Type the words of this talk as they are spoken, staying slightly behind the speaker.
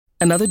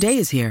Another day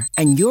is here,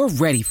 and you're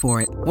ready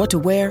for it. What to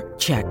wear?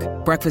 Check.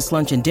 Breakfast,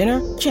 lunch, and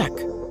dinner? Check.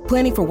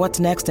 Planning for what's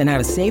next and how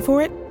to save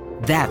for it?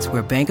 That's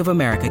where Bank of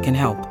America can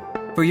help.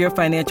 For your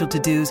financial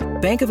to-dos,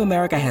 Bank of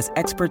America has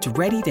experts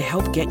ready to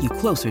help get you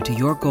closer to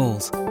your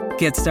goals.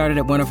 Get started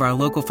at one of our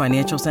local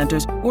financial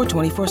centers or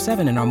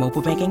 24/7 in our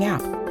mobile banking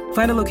app.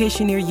 Find a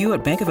location near you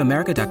at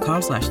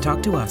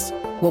bankofamerica.com/talktous.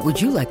 What would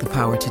you like the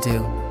power to do?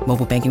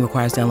 Mobile banking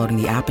requires downloading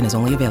the app and is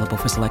only available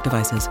for select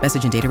devices.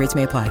 Message and data rates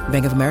may apply.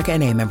 Bank of America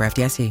N.A., member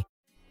FDIC.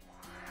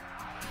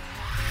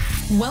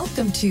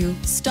 Welcome to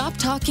Stop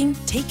Talking,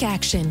 Take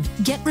Action,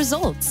 Get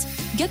Results.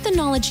 Get the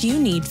knowledge you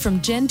need from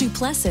Jen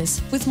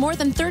Duplessis with more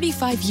than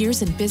 35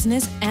 years in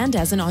business and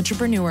as an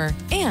entrepreneur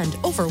and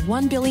over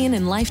 $1 billion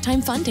in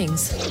lifetime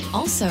fundings.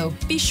 Also,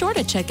 be sure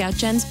to check out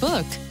Jen's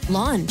book,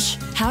 Launch,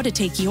 How to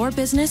Take Your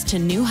Business to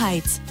New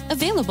Heights.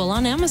 Available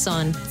on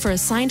Amazon. For a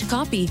signed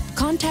copy,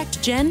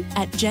 contact Jen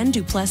at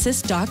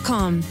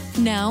jenduplessis.com.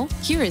 Now,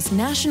 here is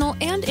national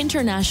and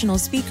international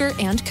speaker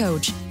and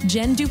coach,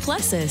 Jen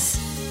Duplessis.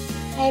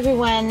 Hi,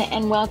 everyone,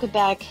 and welcome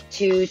back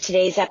to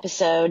today's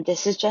episode.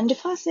 This is Jen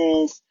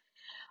Duplessis.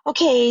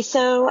 Okay,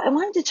 so I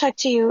wanted to talk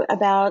to you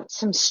about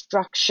some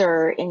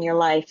structure in your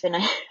life. And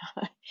I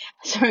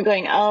started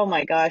going, oh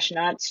my gosh,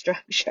 not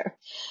structure.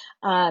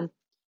 But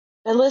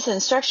listen,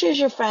 structure is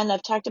your friend.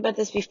 I've talked about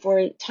this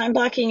before. Time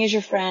blocking is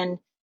your friend.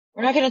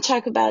 We're not going to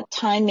talk about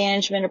time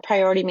management or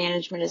priority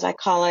management, as I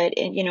call it,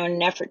 in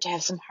an effort to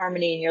have some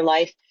harmony in your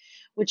life,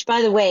 which,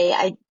 by the way,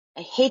 I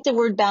hate the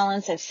word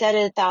balance. I've said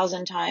it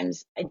 1,000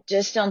 times. I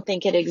just don't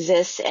think it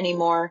exists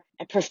anymore.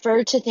 I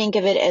prefer to think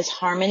of it as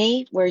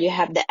harmony, where you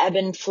have the ebb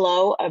and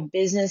flow of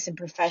business and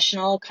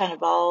professional kind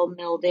of all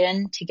milled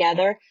in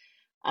together,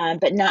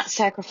 but not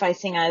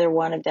sacrificing either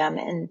one of them.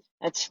 And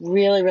that's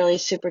really, really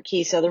super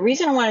key. So the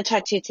reason I want to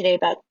talk to you today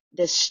about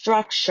this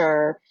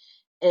structure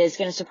is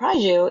going to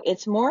surprise you.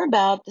 It's more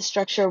about the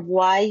structure of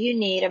why you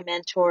need a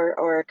mentor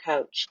or a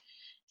coach.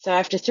 So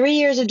after 3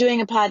 years of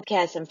doing a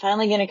podcast, I'm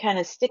finally going to kind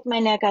of stick my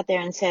neck out there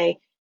and say,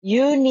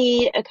 you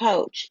need a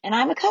coach. And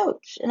I'm a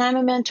coach and I'm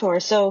a mentor.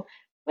 So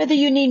whether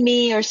you need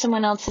me or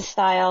someone else's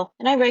style,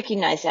 and I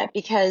recognize that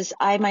because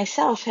I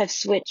myself have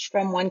switched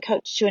from one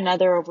coach to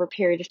another over a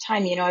period of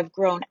time. I've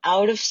grown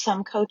out of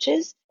some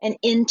coaches and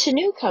into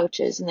new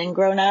coaches, and then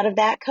grown out of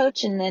that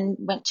coach and then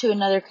went to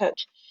another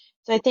coach.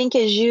 So I think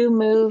as you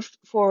move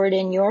forward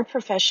in your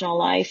professional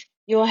life,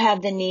 you'll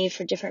have the need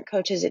for different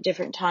coaches at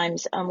different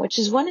times, which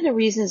is one of the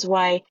reasons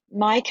why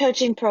my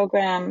coaching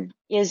program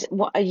is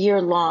a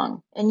year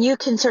long. And you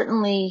can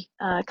certainly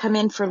come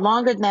in for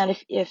longer than that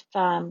if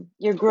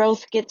your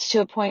growth gets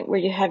to a point where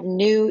you have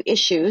new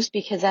issues,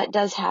 because that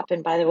does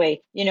happen, by the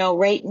way.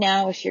 Right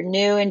now, if you're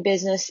new in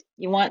business,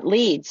 you want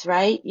leads,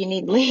 right? You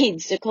need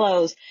leads to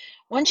close.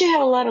 Once you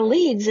have a lot of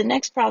leads, the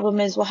next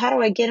problem is, well, how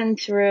do I get them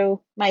through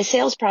my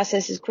sales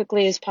process as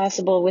quickly as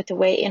possible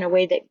in a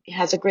way that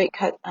has a great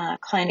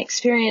client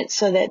experience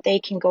so that they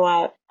can go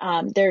out,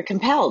 they're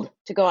compelled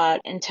to go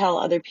out and tell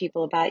other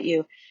people about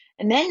you.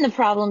 And then the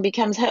problem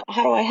becomes,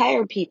 how do I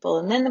hire people?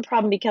 And then the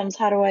problem becomes,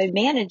 how do I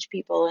manage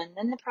people? And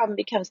then the problem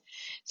becomes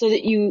so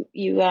that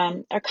you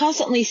are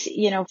constantly,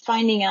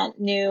 finding out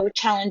new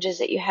challenges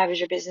that you have as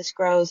your business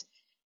grows.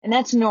 And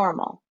that's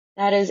normal.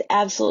 That is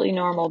absolutely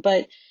normal.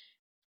 But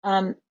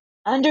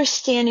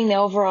understanding the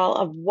overall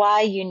of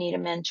why you need a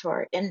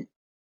mentor. And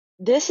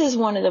this is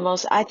one of the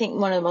most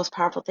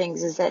powerful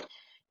things is that,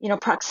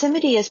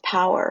 proximity is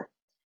power.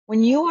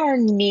 When you are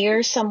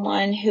near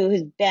someone who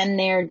has been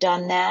there,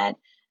 done that,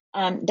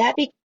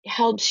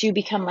 helps you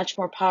become much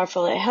more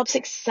powerful. It helps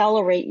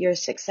accelerate your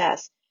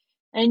success.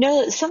 And I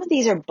know that some of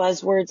these are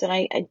buzzwords,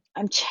 and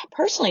I'm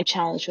personally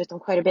challenged with them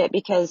quite a bit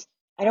because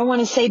I don't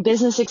want to say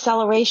business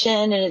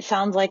acceleration and it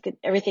sounds like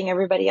everything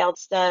everybody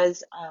else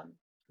does.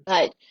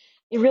 But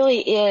it really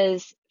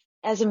is,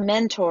 as a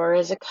mentor,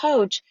 as a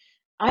coach,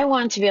 I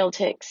want to be able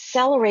to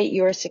accelerate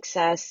your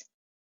success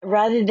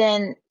rather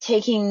than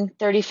taking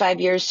 35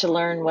 years to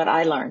learn what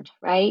I learned,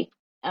 right?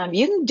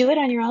 You can do it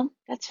on your own.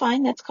 That's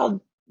fine. That's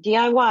called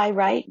DIY,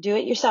 right? Do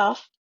it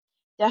yourself.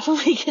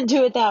 Definitely can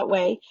do it that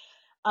way.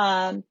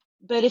 But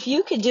if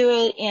you could do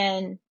it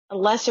in a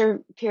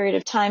lesser period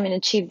of time and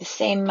achieve the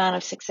same amount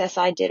of success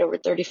I did over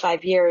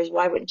 35 years,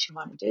 why wouldn't you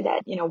want to do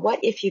that? What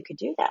if you could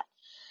do that?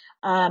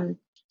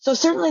 So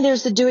certainly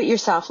there's the do it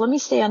yourself. Let me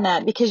stay on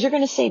that because you're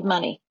going to save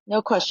money.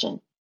 No question.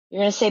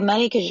 You're going to save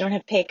money because you don't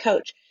have to pay a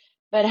coach.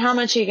 But how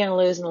much are you going to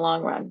lose in the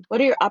long run?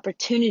 What are your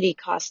opportunity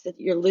costs that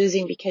you're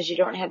losing because you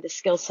don't have the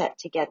skill set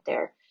to get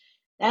there?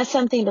 That's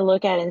something to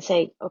look at and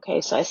say,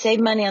 okay, so I save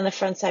money on the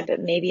front side,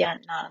 but maybe not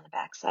on the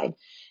back side.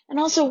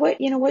 And also what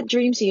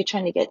dreams are you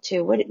trying to get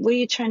to? What are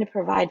you trying to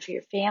provide for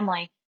your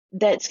family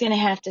that's going to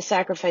have to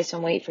sacrifice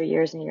and wait for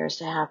years and years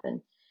to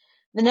happen?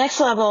 The next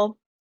level,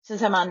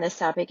 since I'm on this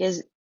topic,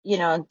 is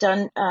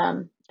done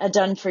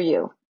for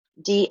you,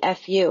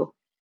 DFU,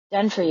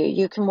 done for you.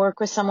 You can work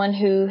with someone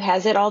who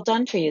has it all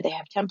done for you. They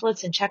have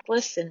templates and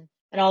checklists and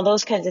all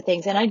those kinds of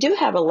things. And I do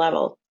have a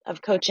level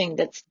of coaching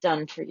that's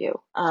done for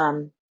you.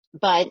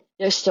 but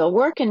there's still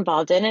work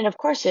involved in it. Of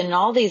course, in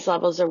all these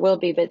levels there will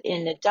be, but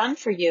in the done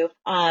for you,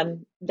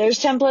 there's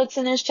templates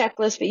and there's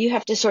checklists, but you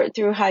have to sort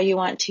through how you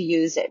want to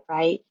use it,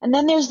 right? And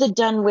then there's the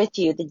done with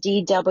you, the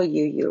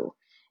DWU.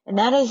 And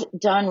that is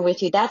done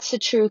with you. That's the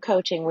true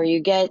coaching where you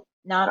get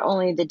not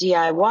only the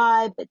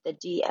DIY, but the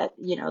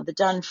the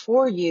done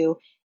for you.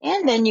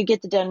 And then you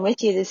get the done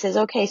with you that says,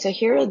 okay, so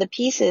here are the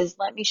pieces.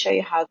 Let me show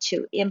you how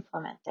to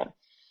implement them.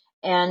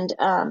 And,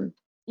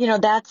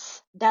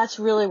 that's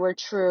really where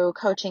true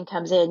coaching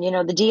comes in.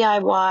 The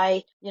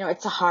DIY,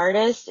 it's the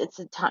hardest. It's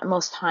the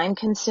most time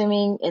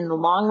consuming. In the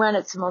long run,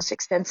 it's the most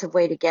expensive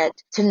way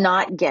to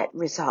not get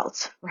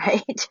results,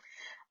 right?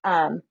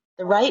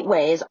 The right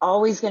way is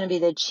always going to be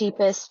the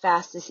cheapest,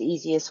 fastest,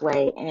 easiest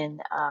way.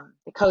 And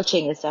the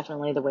coaching is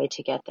definitely the way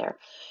to get there.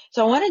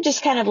 So I want to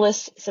just kind of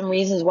list some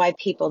reasons why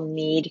people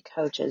need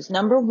coaches.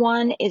 Number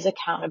one is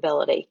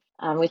accountability.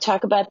 We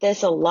talk about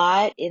this a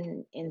lot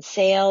in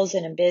sales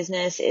and in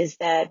business, is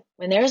that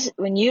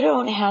when you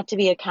don't have to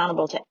be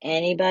accountable to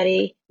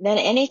anybody, then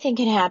anything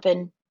can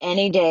happen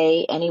any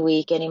day, any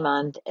week, any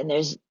month. And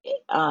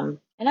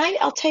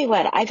I'll tell you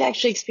what, I've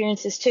actually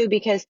experienced this too,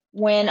 because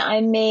when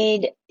I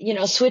made,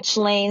 switch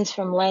lanes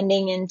from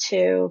lending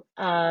into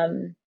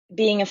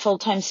being a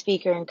full-time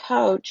speaker and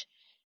coach,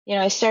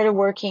 I started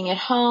working at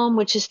home,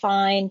 which is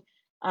fine.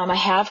 I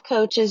have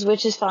coaches,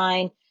 which is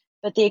fine.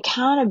 But the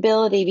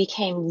accountability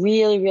became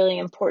really, really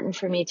important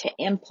for me to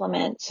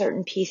implement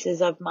certain pieces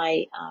of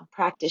my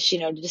practice,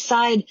 to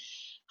decide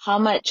how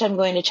much I'm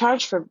going to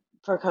charge for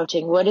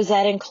coaching. What does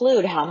that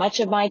include? How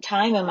much of my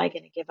time am I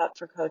going to give up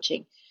for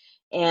coaching?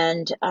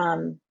 And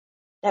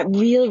that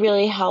really,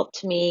 really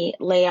helped me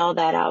lay all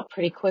that out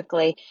pretty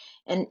quickly.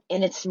 And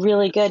it's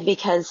really good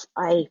because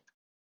I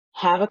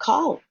have a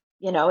call,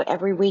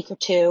 every week or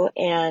two,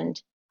 and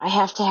I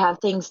have to have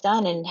things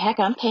done. And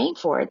heck, I'm paying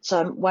for it.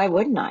 So why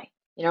wouldn't I?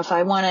 If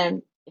I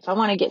want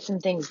to get some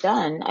things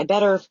done, I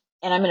better,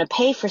 and I'm going to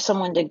pay for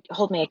someone to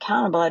hold me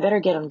accountable. I better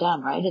get them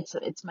done, right?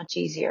 It's much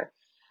easier.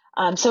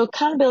 So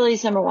accountability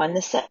is number one.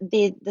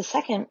 The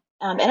second,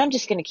 and I'm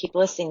just going to keep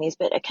listing these,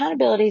 but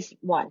accountability is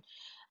one.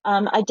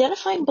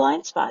 Identifying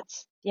blind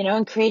spots,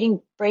 and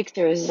creating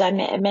breakthroughs. As I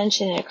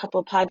mentioned a couple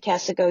of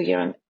podcasts ago,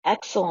 I'm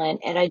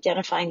excellent at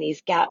identifying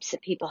these gaps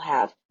that people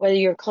have, whether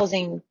you're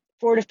closing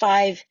 4 to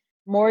 5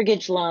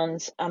 mortgage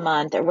loans a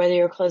month, or whether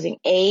you're closing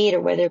 8,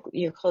 or whether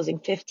you're closing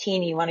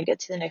 15 and you want to get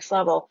to the next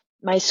level.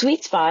 My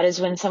sweet spot is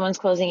when someone's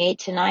closing 8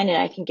 to 9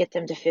 and I can get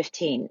them to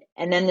 15.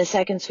 And then the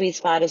second sweet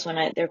spot is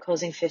when they're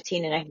closing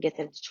 15 and I can get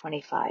them to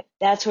 25.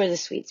 That's where the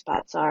sweet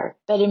spots are.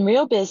 But in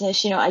real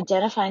business,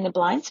 identifying the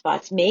blind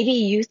spots. Maybe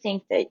you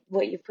think that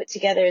what you put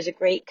together is a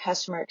great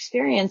customer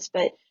experience,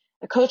 but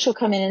a coach will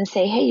come in and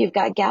say, hey, you've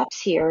got gaps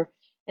here.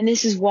 And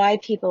this is why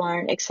people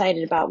aren't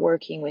excited about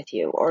working with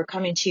you or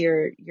coming to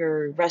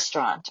your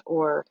restaurant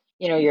or,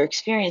 your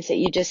experience, that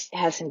you just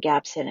have some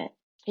gaps in it.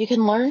 You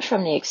can learn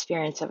from the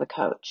experience of a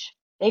coach.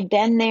 They've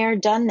been there,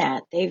 done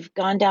that. They've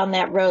gone down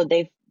that road.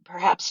 They've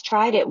perhaps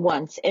tried it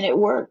once and it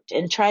worked,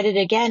 and tried it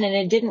again and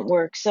it didn't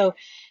work. So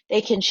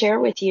they can share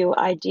with you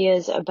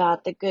ideas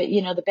about the good,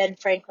 the Ben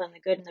Franklin, the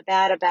good and the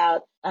bad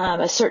about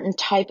a certain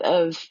type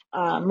of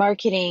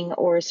marketing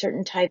or a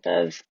certain type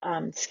of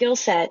skill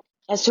set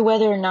as to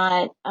whether or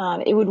not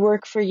it would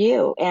work for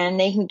you. And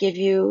they can give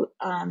you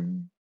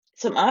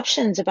some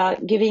options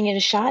about giving it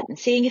a shot and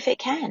seeing if it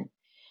can.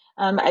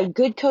 A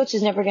good coach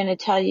is never going to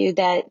tell you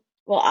that,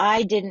 well,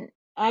 I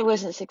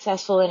wasn't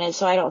successful in it,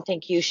 so I don't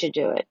think you should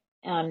do it.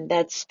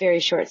 That's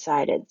very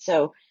short-sighted.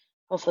 So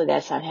hopefully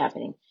that's not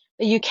happening.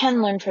 But you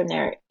can learn from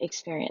their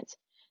experience.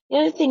 The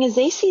other thing is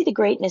they see the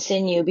greatness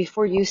in you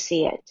before you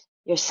see it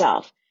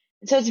yourself.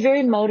 And so it's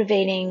very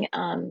motivating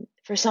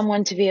for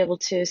someone to be able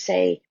to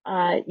say,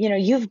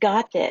 you've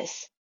got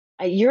this.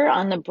 You're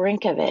on the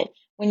brink of it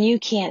when you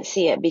can't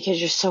see it because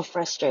you're so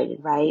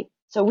frustrated, right?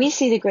 So we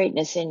see the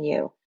greatness in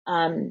you.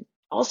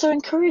 Also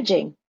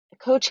encouraging. A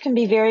coach can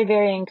be very,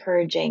 very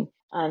encouraging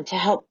to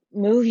help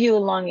move you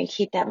along and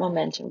keep that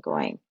momentum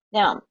going.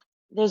 Now,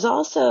 there's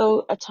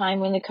also a time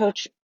when the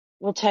coach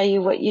will tell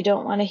you what you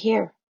don't want to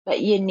hear,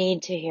 but you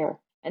need to hear.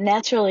 And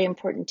that's really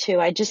important too.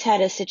 I just had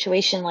a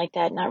situation like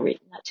that not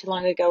too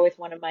long ago with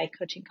one of my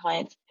coaching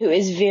clients who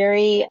is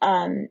very,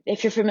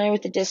 if you're familiar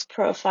with the DISC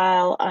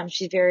profile,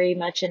 she's very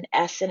much an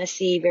S and a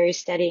C, very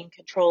steady and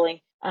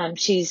controlling.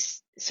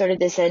 She's sort of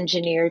this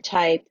engineer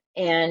type,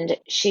 and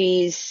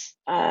she's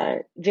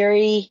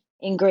very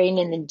ingrained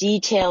in the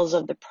details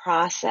of the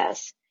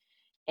process.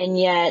 And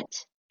yet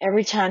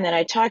every time that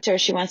I talk to her,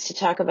 she wants to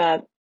talk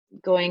about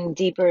going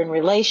deeper in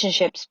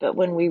relationships. But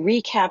when we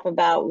recap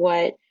about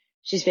what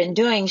she's been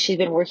doing, she's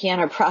been working on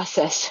her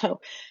process.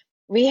 So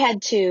I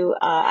had to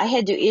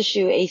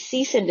issue a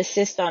cease and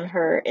desist on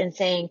her and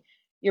saying,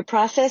 your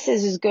process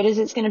is as good as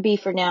it's going to be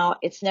for now.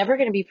 It's never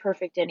going to be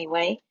perfect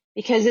anyway,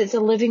 because it's a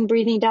living,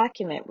 breathing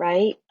document,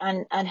 right?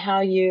 On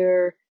how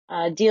you're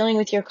dealing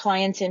with your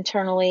clients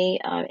internally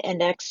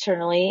and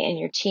externally, and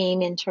your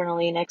team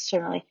internally and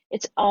externally,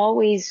 it's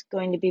always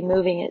going to be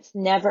moving. It's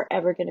never,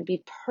 ever going to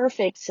be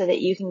perfect so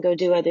that you can go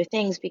do other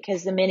things,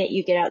 because the minute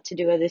you get out to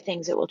do other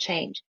things, it will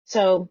change.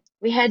 So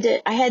I had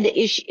to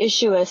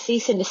issue a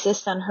cease and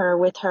desist on her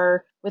with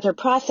her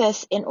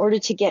process in order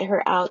to get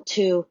her out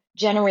to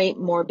generate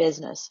more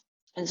business.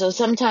 And so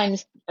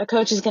sometimes a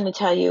coach is going to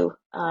tell you,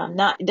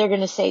 they're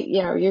going to say,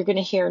 you're going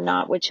to hear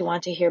not what you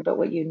want to hear, but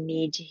what you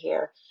need to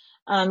hear.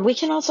 We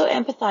can also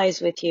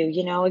empathize with you.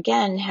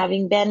 Again,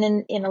 having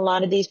been in a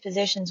lot of these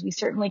positions, we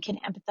certainly can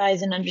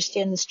empathize and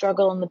understand the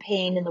struggle and the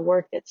pain and the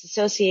work that's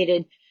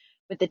associated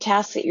with the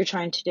tasks that you're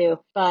trying to do.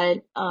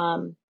 But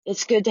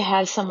it's good to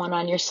have someone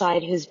on your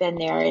side who's been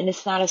there, and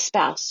it's not a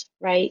spouse,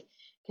 right?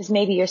 Because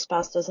maybe your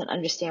spouse doesn't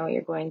understand what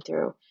you're going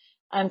through.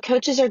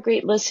 Coaches are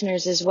great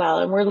listeners as well,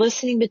 and we're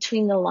listening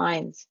between the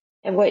lines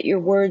and what your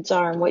words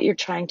are and what you're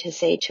trying to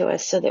say to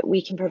us so that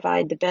we can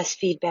provide the best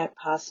feedback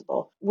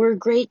possible. We're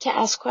great to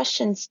ask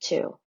questions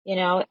to,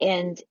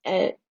 and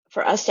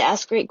for us to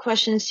ask great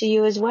questions to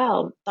you as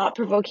well,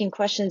 thought-provoking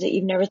questions that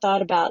you've never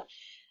thought about,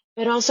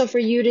 but also for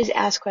you to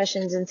ask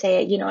questions and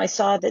say, I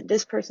saw that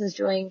this person's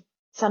doing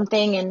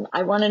something and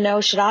I want to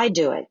know, should I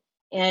do it?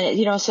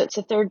 And, so it's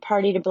a third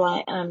party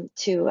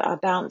to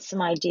bounce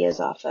some ideas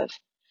off of.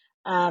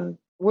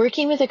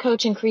 Working with a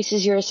coach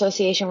increases your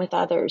association with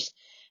others.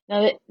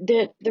 Now,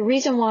 the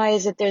reason why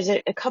is that there's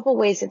a couple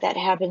ways that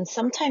happens.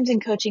 Sometimes in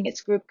coaching,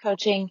 it's group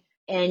coaching,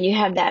 and you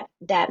have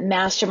that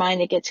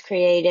mastermind that gets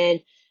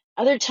created.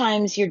 Other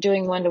times, you're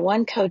doing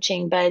one-to-one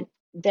coaching, but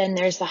then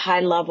there's the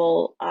high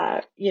level,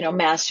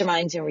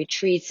 masterminds and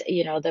retreats,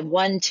 the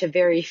one to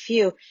very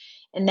few,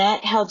 and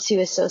that helps you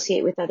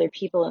associate with other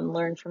people and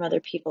learn from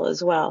other people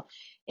as well.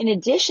 In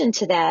addition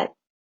to that,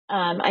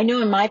 I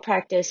know in my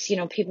practice,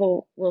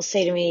 people will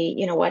say to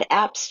me, what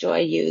apps do I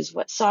use?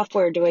 What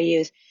software do I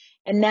use?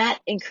 And that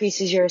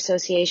increases your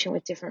association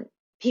with different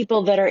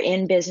people that are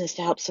in business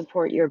to help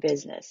support your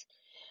business.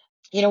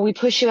 We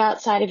push you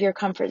outside of your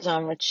comfort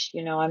zone, which,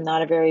 I'm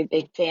not a very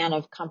big fan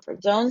of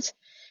comfort zones.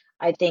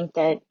 I think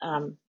that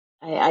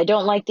I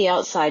don't like the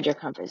outside your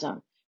comfort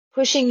zone.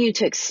 Pushing you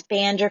to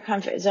expand your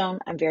comfort zone,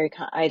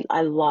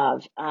 I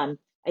love. I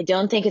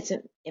don't think it's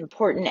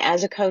important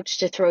as a coach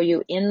to throw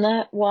you in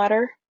the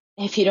water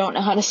if you don't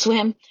know how to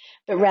swim,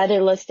 but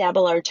rather let's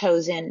dabble our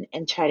toes in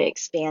and try to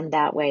expand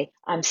that way.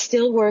 I'm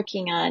still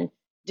working on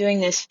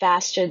doing this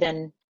faster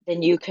than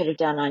you could have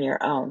done on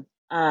your own.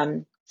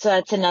 So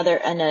that's another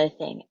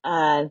thing.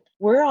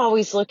 We're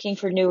always looking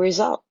for new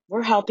results.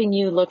 We're helping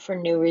you look for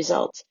new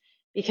results,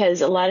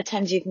 because a lot of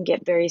times you can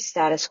get very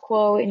status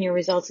quo in your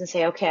results and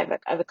say, okay,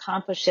 I've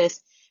accomplished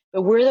this,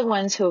 but we're the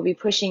ones who will be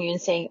pushing you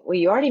and saying, well,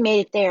 you already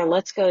made it there.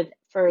 Let's go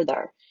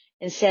further,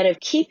 instead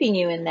of keeping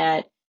you in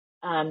that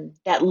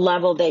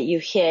level that you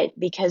hit,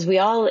 because we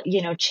all,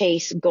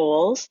 chase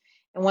goals.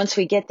 And once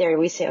we get there,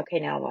 we say, okay,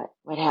 now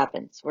what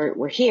happens?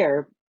 We're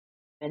here,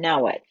 and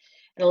now what?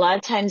 And a lot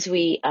of times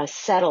we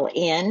settle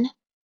in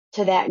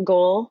to that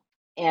goal,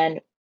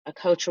 and a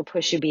coach will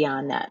push you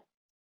beyond that,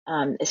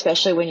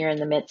 especially when you're in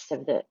the midst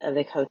of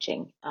the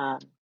coaching,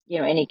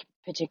 any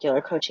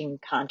particular coaching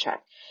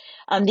contract.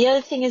 The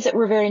other thing is that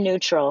we're very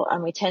neutral.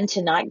 We tend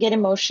to not get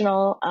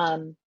emotional.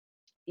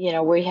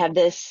 We have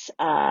this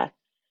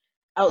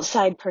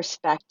outside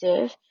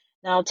perspective.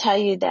 Now, I'll tell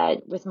you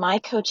that with my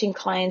coaching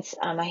clients,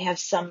 I have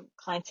some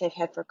clients I've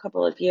had for a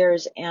couple of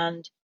years,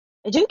 and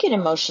I do get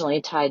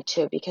emotionally tied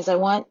to it because I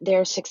want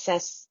their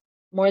success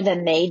more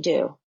than they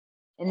do.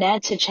 And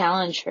that's a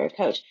challenge for a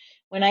coach.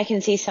 When I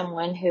can see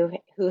someone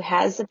who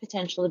has the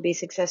potential to be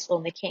successful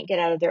and they can't get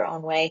out of their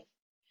own way,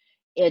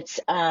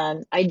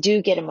 I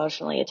do get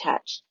emotionally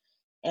attached,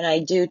 and I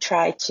do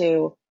try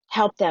to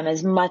help them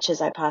as much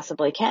as I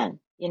possibly can,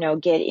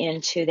 get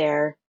into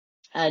their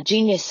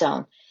genius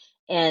zone.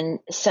 And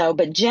so,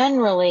 but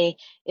generally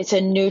it's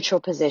a neutral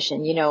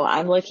position.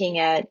 I'm looking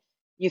at,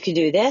 you could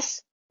do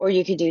this, or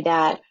you could do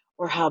that,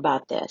 or how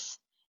about this?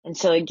 And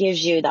so it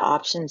gives you the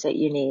options that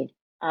you need.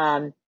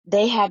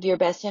 They have your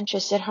best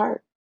interest at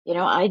heart.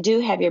 I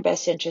do have your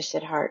best interest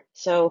at heart.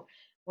 So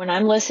when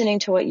I'm listening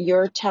to what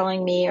you're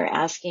telling me or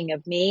asking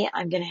of me,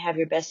 I'm going to have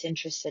your best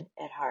interest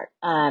at heart.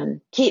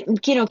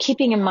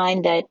 Keeping in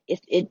mind that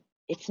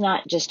it's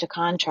not just a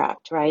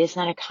contract, right? It's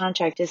not a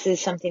contract. This is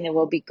something that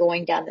we'll be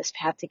going down this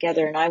path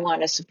together, and I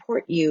want to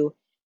support you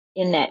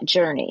in that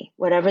journey,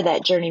 whatever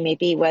that journey may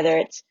be, whether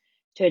it's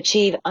to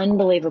achieve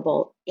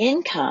unbelievable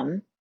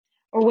income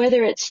or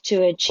whether it's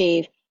to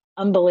achieve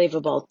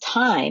unbelievable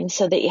time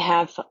so that you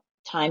have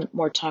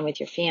more time with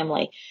your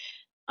family.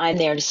 I'm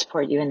there to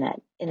support you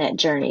in that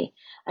journey.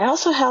 I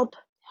also help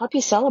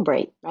you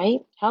celebrate, right?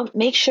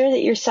 Make sure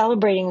that you're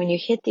celebrating when you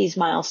hit these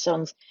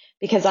milestones,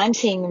 because I'm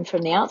seeing them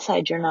from the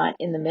outside. You're not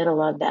in the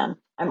middle of them.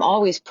 I'm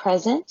always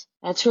present.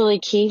 That's really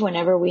key.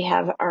 Whenever we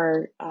have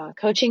our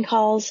coaching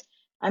calls,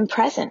 I'm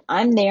present.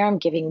 I'm there. I'm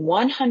giving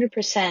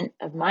 100%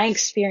 of my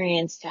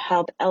experience to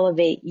help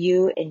elevate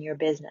you and your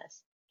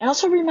business. I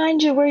also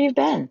remind you where you've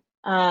been.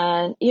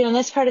 And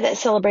that's part of that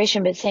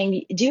celebration, but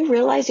saying, do you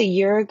realize a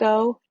year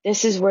ago,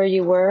 this is where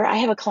you were? I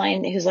have a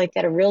client who's like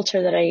that, a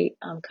realtor that I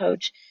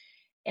coach,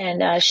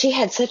 and she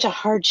had such a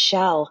hard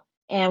shell,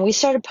 and we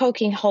started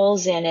poking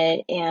holes in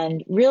it,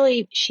 and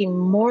really she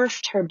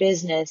morphed her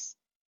business,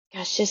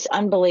 gosh, just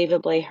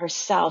unbelievably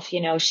herself.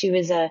 She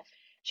was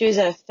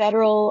a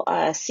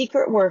federal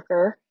secret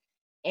worker,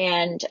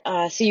 and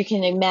so you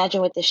can imagine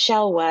what the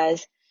shell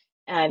was.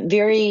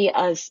 Very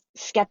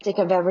skeptic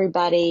of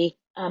everybody.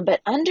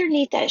 But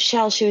underneath that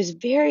shell, she was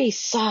very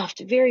soft,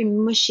 very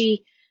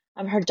mushy.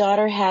 Her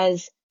daughter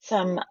has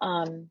some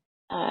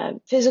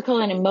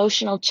physical and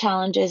emotional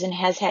challenges and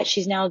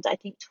she's now, I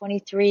think,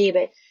 23,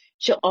 but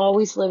she'll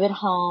always live at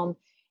home.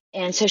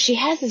 And so she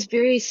has this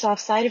very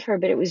soft side of her,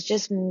 but it was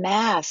just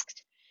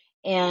masked.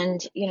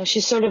 And,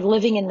 she's sort of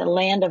living in the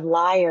land of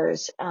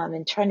liars,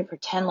 and trying to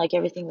pretend like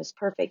everything was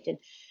perfect. And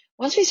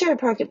once we started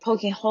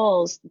poking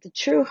holes, the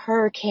true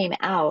her came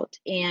out,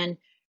 and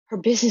her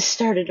business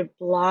started to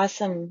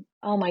blossom.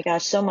 Oh my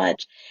gosh, so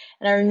much.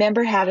 And I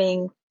remember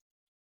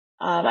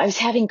I was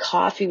having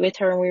coffee with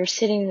her, and we were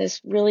sitting in this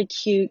really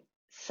cute,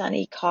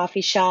 sunny coffee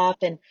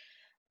shop, and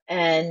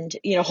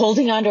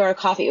holding onto our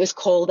coffee. It was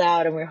cold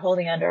out, and we were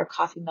holding onto our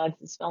coffee mugs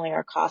and smelling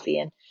our coffee.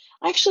 And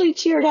I actually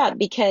teared up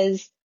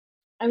because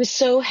I was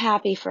so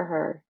happy for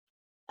her.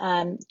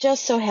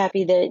 Just so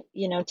happy that,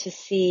 to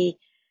see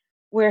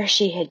where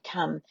she had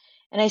come.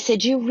 And I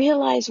said, you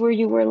realize where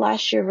you were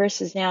last year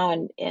versus now?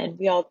 And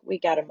we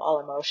got them all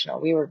emotional.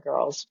 We were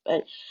girls,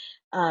 but,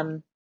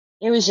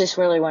 it was just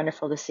really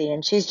wonderful to see.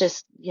 And she's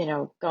just,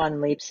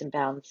 gone leaps and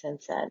bounds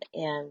since then.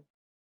 And,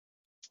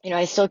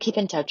 I still keep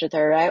in touch with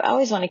her. I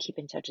always want to keep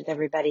in touch with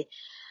everybody.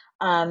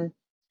 Um,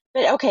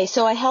 but okay,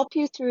 so I help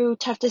you through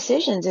tough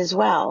decisions as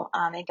well,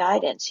 and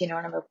guidance, and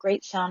I'm a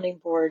great sounding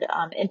board.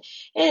 And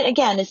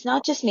again, it's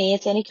not just me,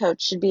 it's any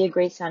coach should be a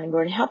great sounding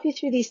board and help you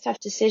through these tough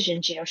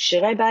decisions.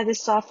 Should I buy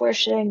this software?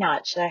 Should I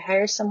not? Should I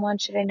hire someone?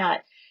 Should I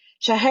not?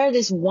 Should I hire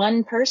this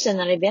one person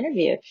that I've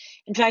interviewed?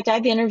 In fact,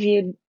 I've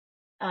interviewed,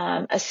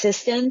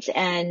 assistants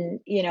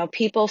and,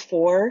 people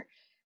for,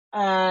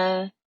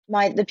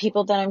 the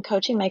people that I'm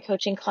coaching, my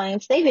coaching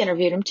clients. They've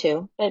interviewed them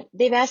too, but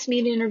they've asked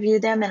me to interview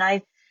them, and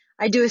I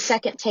do a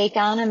second take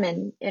on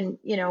them and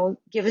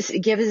give us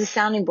a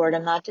sounding board.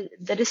 I'm not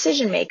the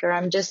decision maker.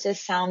 I'm just a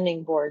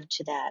sounding board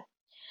to that.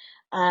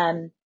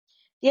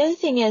 The other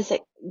thing is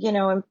that,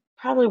 and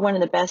probably one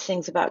of the best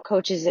things about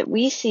coaches, that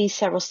we see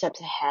several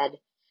steps ahead.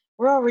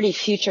 We're already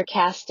future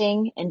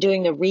casting and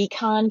doing the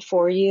recon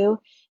for you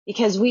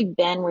because we've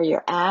been where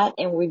you're at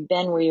and we've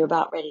been where you're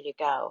about ready to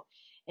go.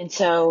 And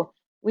so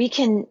we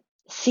can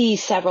see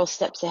several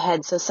steps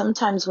ahead. So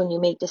sometimes when you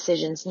make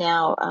decisions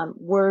now,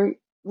 we're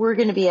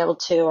going to be able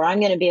to, or I'm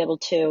going to be able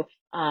to,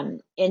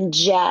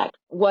 inject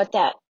what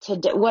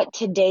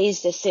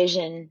today's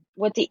decision,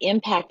 what the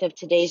impact of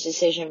today's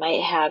decision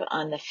might have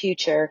on the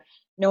future,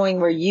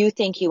 knowing where you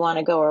think you want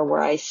to go or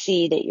where I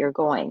see that you're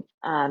going.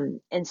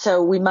 And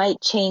so we might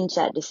change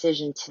that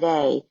decision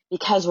today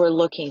because we're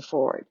looking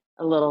forward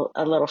a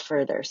little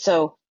further.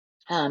 So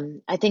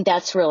I think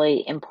that's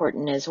really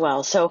important as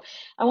well. So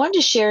I wanted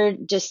to share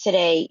just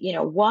today,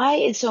 why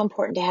it's so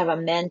important to have a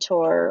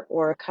mentor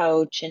or a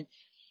coach. And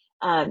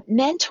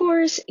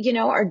mentors,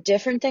 are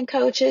different than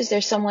coaches.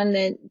 There's someone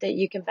that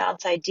you can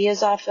bounce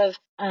ideas off of.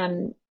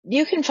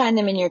 You can find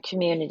them in your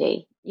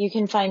community. You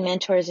can find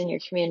mentors in your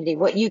community.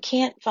 What you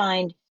can't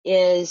find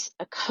is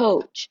a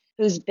coach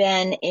who's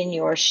been in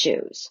your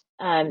shoes.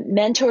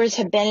 Mentors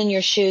have been in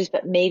your shoes,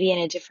 but maybe in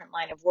a different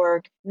line of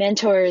work.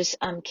 Mentors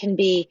can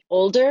be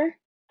older,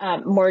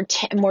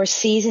 more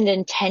seasoned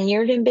and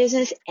tenured in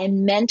business,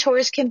 and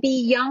mentors can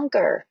be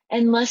younger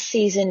and less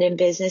seasoned in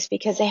business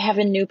because they have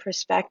a new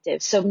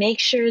perspective. So make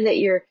sure that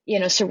you're,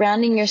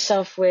 surrounding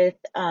yourself with,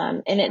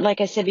 like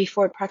I said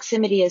before,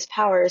 proximity is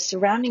power, is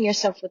surrounding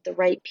yourself with the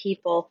right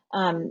people,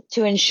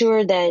 to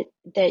ensure that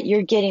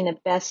you're getting the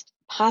best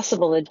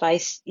possible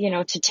advice,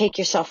 to take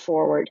yourself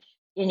forward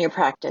in your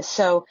practice.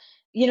 So,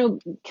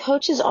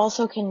 coaches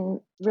also can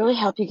really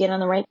help you get on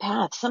the right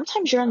path.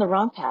 Sometimes you're on the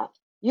wrong path.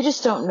 You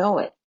just don't know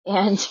it.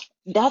 And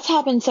that's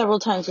happened several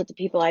times with the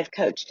people I've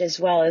coached as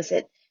well, is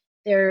that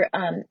they're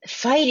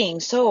fighting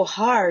so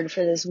hard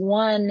for this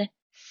one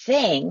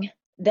thing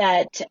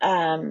that's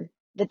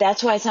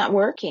why it's not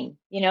working.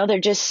 They're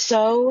just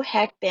so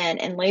heck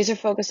bent and laser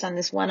focused on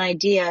this one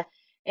idea,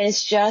 and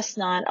it's just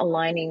not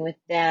aligning with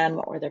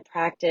them or their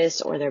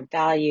practice or their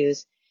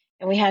values.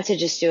 And we have to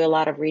just do a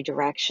lot of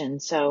redirection.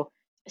 So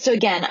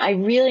again, I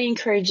really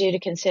encourage you to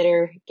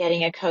consider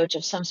getting a coach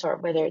of some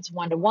sort, whether it's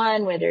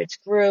one-to-one, whether it's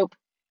group,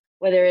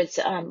 whether it's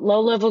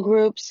low-level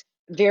groups,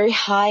 very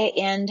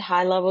high-end,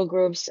 high-level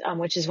groups,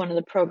 which is one of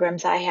the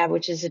programs I have,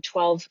 which is a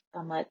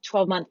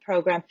 12-month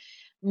program.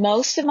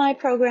 Most of my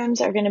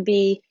programs are going to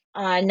be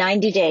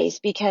 90 days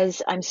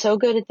because I'm so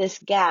good at this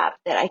gap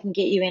that I can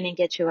get you in and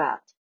get you out.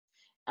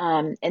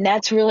 And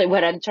that's really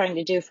what I'm trying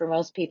to do for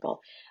most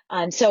people.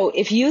 So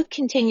if you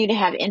continue to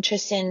have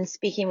interest in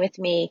speaking with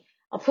me,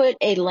 I'll put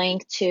a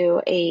link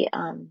to a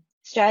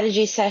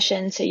strategy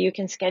session. So you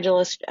can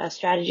schedule a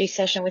strategy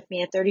session with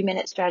me, a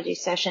 30-minute strategy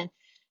session,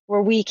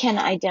 where we can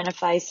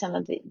identify some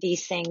of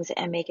these things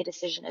and make a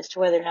decision as to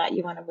whether or not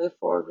you want to move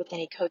forward with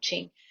any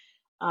coaching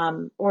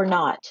or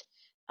not.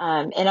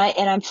 And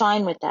I'm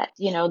fine with that.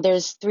 You know,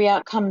 there's 3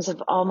 outcomes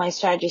of all my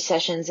strategy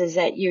sessions: is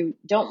that you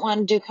don't want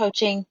to do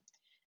coaching,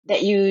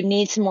 that you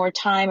need some more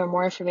time or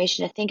more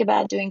information to think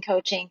about doing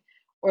coaching,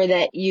 or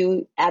that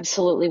you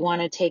absolutely want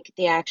to take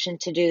the action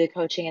to do the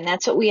coaching. And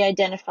that's what we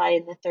identify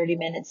in the 30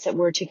 minutes that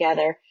we're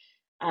together,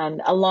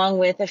 along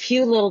with a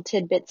few little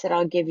tidbits that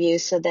I'll give you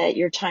so that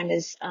your time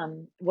is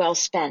well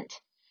spent,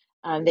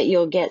 that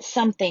you'll get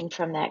something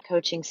from that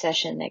coaching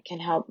session that can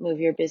help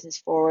move your business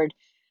forward,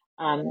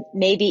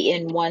 maybe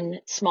in one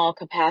small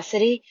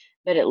capacity,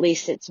 but at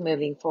least it's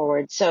moving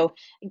forward. So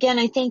again,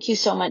 I thank you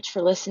so much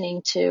for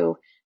listening to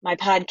my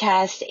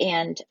podcast.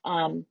 And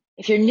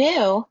if you're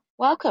new,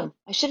 welcome.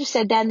 I should have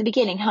said that in the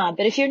beginning, huh?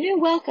 But if you're new,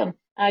 welcome.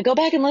 Go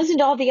back and listen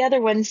to all the other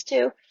ones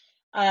too.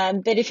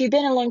 But if you've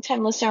been a long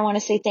time listener, I want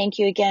to say thank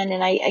you again.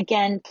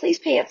 And please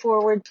pay it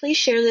forward. Please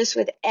share this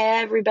with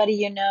everybody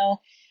you know.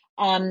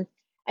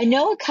 I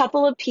know a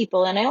couple of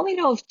people, and I only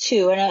know of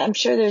 2, and I'm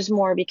sure there's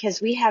more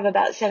because we have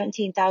about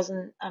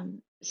 17,000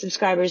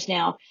 subscribers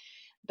now.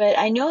 But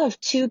I know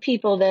of 2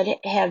 people that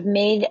have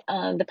made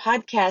the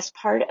podcast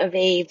part of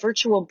a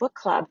virtual book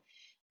club.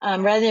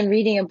 Rather than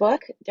reading a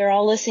book, they're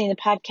all listening to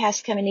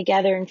podcasts, coming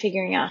together and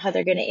figuring out how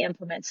they're going to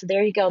implement. So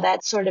there you go.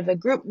 That's sort of a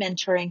group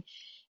mentoring.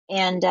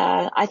 And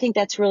I think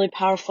that's really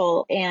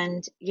powerful.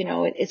 And, you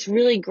know, it's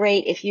really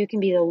great if you can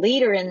be the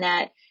leader in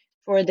that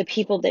for the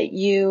people that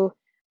you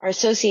are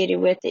associated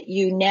with, that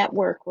you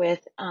network with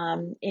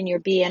in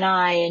your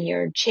BNI, in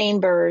your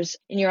chambers,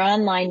 in your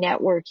online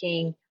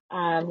networking,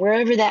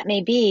 wherever that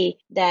may be,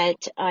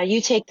 that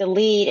you take the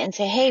lead and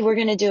say, hey, we're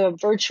going to do a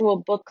virtual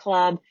book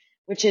club,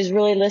 which is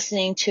really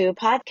listening to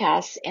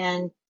podcasts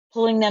and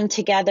pulling them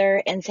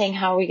together and saying,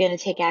 how are we going to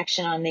take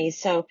action on these?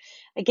 So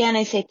again,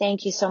 I say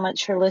thank you so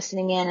much for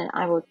listening in, and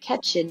I will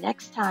catch you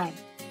next time.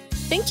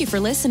 Thank you for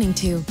listening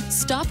to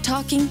Stop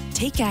Talking,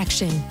 Take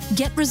Action,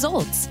 Get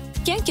Results.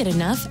 Can't get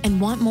enough and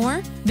want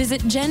more?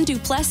 Visit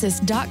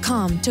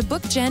JenDuplessis.com to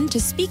book Jen to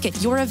speak at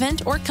your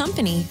event or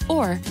company,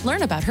 or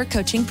learn about her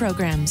coaching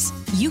programs.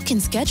 You can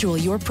schedule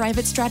your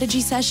private strategy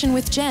session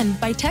with Jen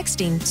by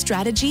texting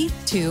strategy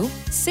to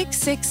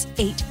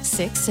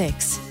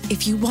 66866.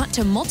 If you want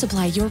to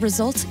multiply your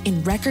results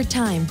in record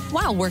time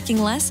while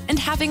working less and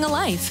having a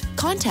life,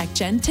 contact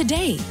Jen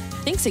today.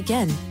 Thanks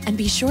again, and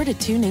be sure to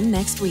tune in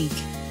next week.